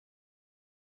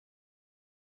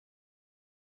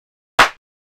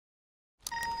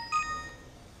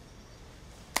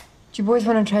Do you boys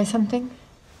want to try something?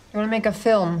 You want to make a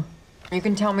film? You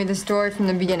can tell me the story from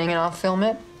the beginning and I'll film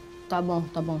it. Tá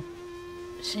bom.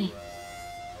 Sim.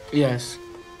 Yes.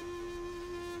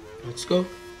 Let's go.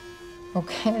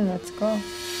 Okay, let's go.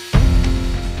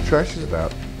 Trash is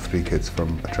about 3 kids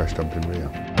from a trash dump in Rio.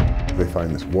 They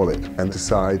find this wallet and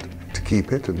decide to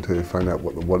keep it and to find out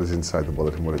what is inside the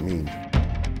wallet and what it means.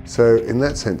 So in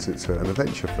that sense, it's an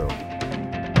adventure film.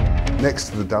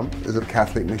 Next to the dump is a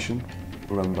Catholic mission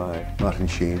run by Martin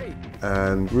Sheen.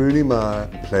 And Rooney Mara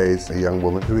plays a young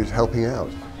woman who is helping out.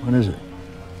 What is it?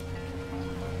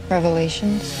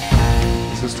 Revelations.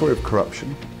 It's a story of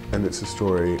corruption and it's a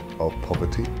story of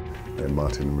poverty. And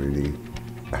Martin and Rooney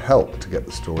help to get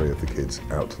the story of the kids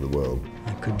out to the world.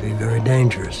 It could be very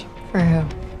dangerous. For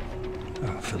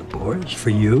who? For the boys,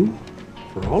 for you,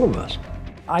 for all of us.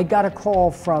 I got a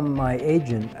call from my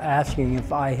agent asking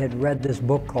if I had read this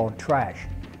book called Trash.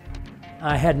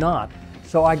 I had not.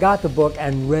 So I got the book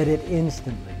and read it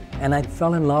instantly. And I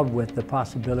fell in love with the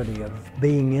possibility of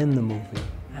being in the movie.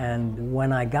 And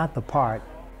when I got the part,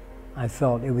 I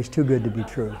felt it was too good to be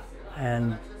true.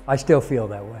 And I still feel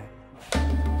that way.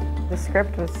 The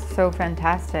script was so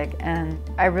fantastic and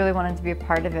I really wanted to be a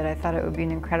part of it. I thought it would be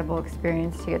an incredible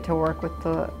experience to get to work with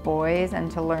the boys and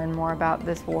to learn more about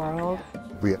this world.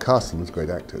 We cast them as great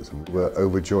actors and we're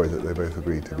overjoyed that they both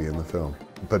agreed to be in the film.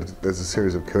 But there's a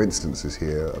series of coincidences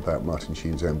here about Martin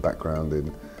Sheen's own background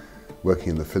in working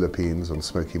in the Philippines on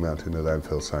Smoky Mountain, a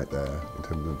landfill site there, in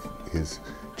terms of his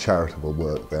charitable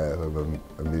work there over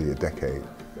nearly a decade,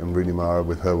 and Rooney Mara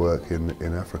with her work in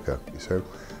Africa. So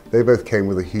they both came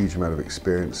with a huge amount of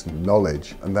experience and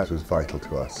knowledge, and that was vital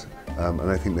to us. And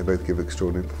I think they both give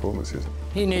extraordinary performances.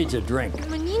 He needs a drink.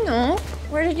 Menino,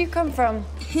 where did you come from?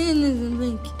 He needs a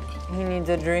drink. He needs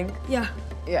a drink? Yeah.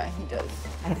 Yeah, he does.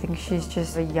 I think she's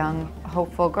just a young,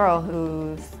 hopeful girl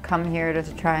who's come here to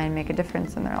try and make a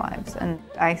difference in their lives. And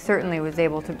I certainly was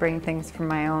able to bring things from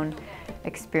my own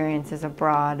experiences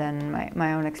abroad and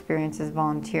my own experiences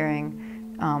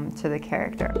volunteering to the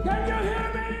character.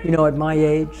 You know, at my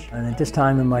age and at this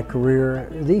time in my career,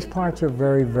 these parts are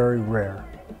very, very rare.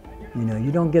 You know,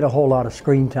 you don't get a whole lot of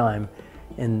screen time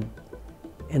in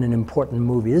an important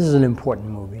movie. This is an important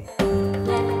movie.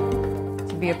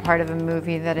 To be a part of a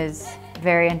movie that is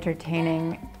very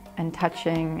entertaining and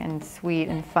touching and sweet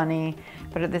and funny,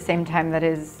 but at the same time that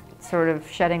is sort of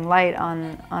shedding light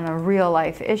on a real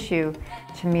life issue,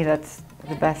 to me that's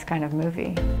the best kind of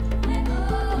movie.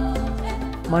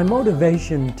 My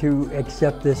motivation to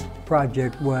accept this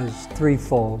project was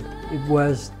threefold. It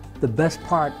was the best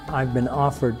part I've been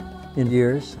offered in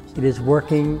years. It is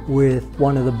working with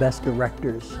one of the best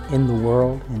directors in the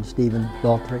world, in Stephen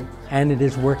Daldry. And it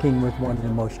is working with one of the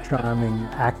most charming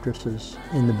actresses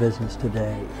in the business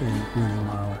today, in Rooney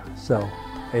Mara. So,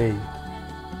 hey,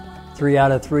 3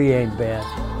 out of 3 ain't bad.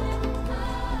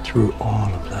 Through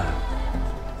all of that,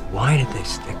 why did they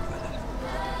stick with it?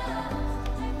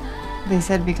 They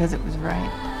said because it was right.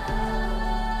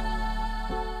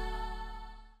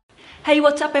 Hey,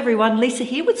 what's up everyone? Lisa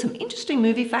here with some interesting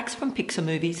movie facts from Pixar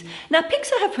Movies. Now,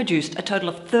 Pixar have produced a total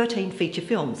of 13 feature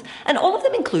films, and all of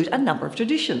them include a number of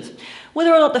traditions.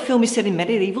 Whether or not the film is set in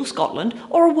medieval Scotland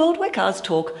or a world where cars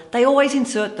talk, they always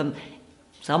insert them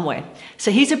somewhere. So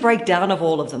here's a breakdown of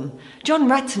all of them. John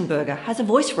Ratzenberger has a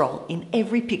voice role in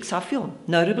every Pixar film,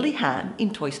 notably Ham in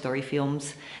Toy Story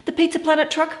films. The Pizza Planet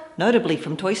truck, notably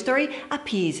from Toy Story,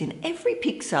 appears in every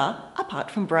Pixar apart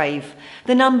from Brave.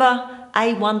 The number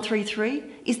A133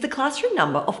 is the classroom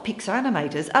number of Pixar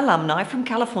animators alumni from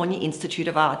California Institute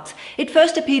of Arts. It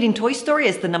first appeared in Toy Story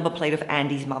as the number plate of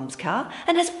Andy's mum's car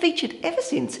and has featured ever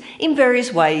since in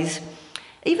various ways,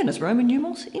 even as Roman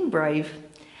numerals in Brave.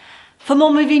 For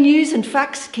more movie news and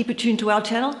facts, keep it tuned to our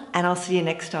channel, and I'll see you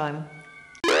next time.